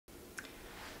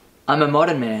I'm a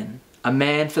modern man, a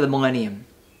man for the millennium.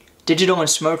 Digital and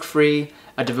smoke-free,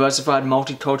 a diversified,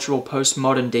 multicultural,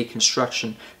 postmodern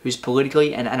deconstruction who's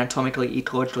politically and anatomically,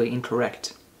 ecologically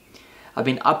incorrect. I've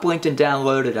been uplinked and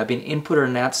downloaded, I've been inputted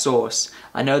and outsourced.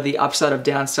 I know the upside of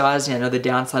downsizing, I know the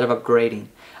downside of upgrading.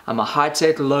 I'm a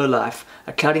high-tech lowlife,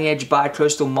 a cutting-edge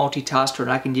bi-coastal multitasker,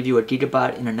 and I can give you a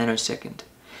gigabyte in a nanosecond.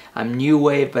 I'm new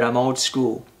wave, but I'm old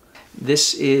school.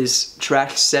 This is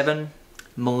track 7,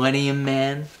 Millennium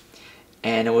Man,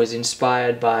 and it was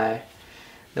inspired by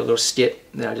the little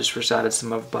skit that I just recited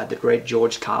some of by the great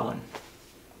George Carlin.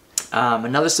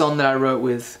 Another song that I wrote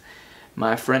with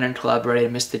my friend and collaborator,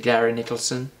 Mr. Gary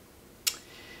Nicholson,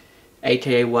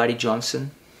 aka Whitey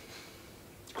Johnson.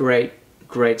 Great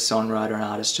songwriter and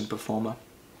artist and performer.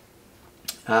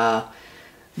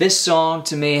 This song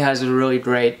to me has a really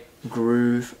great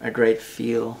groove, a great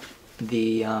feel.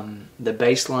 The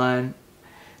bass line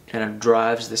kind of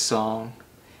drives the song.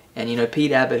 And you know,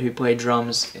 Pete Abbott, who played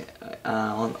drums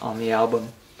on the album,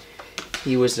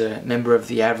 he was a member of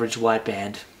the Average White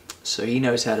Band, so he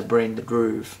knows how to bring the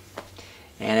groove.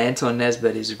 And Anton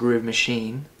Nesbitt is a groove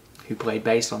machine who played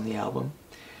bass on the album.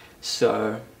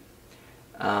 So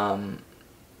I'm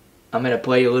going to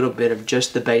play you a little bit of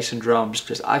just the bass and drums,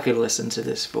 because I could listen to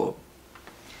this for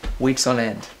weeks on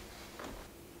end.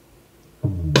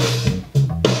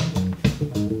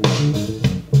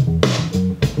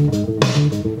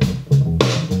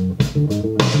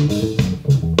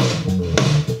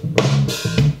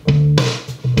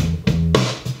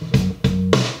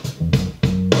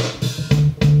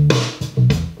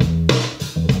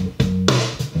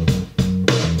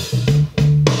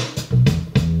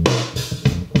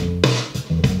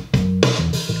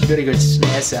 Pretty good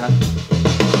snare sound.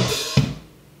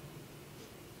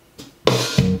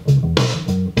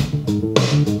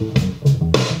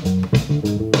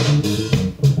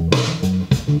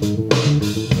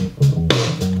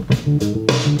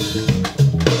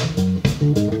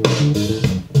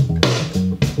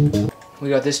 We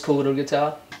got this cool little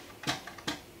guitar.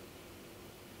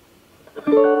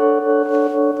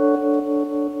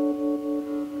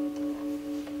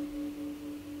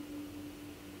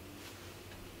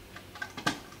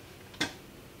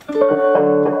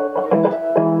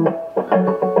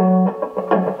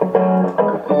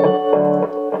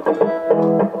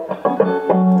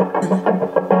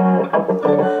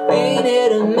 Ain't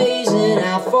it amazing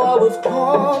how far we've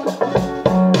come?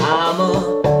 I'm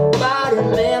a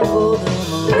modern man for the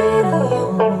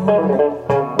millennium.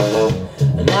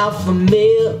 An alpha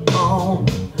male on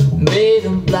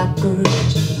bathing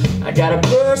blackbirds. I got a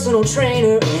personal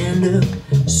trainer and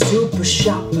a super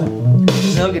shopper.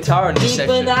 There's no guitar in this Keep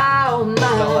section. an eye on my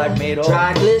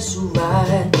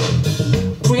triglyceride,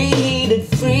 preheated,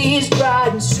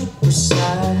 freeze-dried, and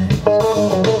supersized.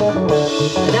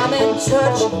 And I'm in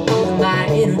touch with my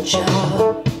inner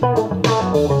child,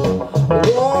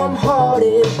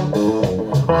 warm-hearted,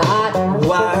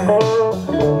 hot-wired,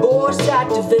 force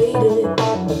activated,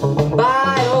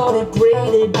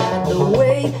 biodegraded, got the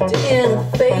way to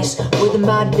interface with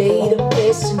my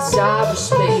database in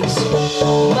cyberspace.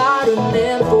 Modern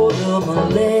man for the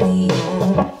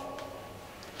millennium.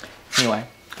 Anyway,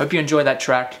 hope you enjoy that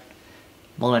track,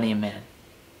 Millennium Man.